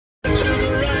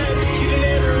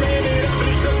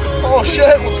Oh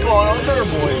shit, what's going on there,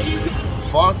 boys?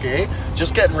 Fuck, eh?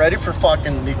 Just getting ready for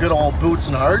fucking the good old Boots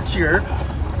and Hearts here.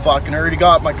 Fucking already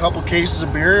got my couple cases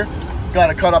of beer.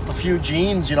 Gotta cut up a few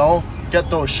jeans, you know, get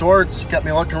those shorts, get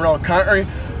me looking real country.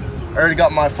 I already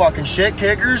got my fucking shit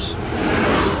kickers.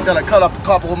 Gotta cut up a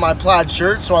couple of my plaid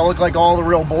shirts so I look like all the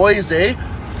real boys, eh?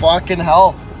 Fucking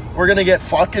hell. We're gonna get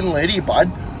fucking litty, bud.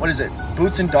 What is it?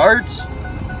 Boots and darts?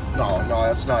 No,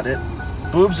 that's not it.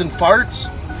 Boobs and farts?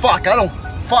 Fuck, I don't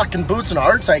fucking Boots and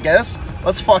Hearts, I guess.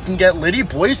 Let's fucking get litty,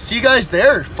 boys. See you guys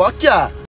there. Fuck yeah.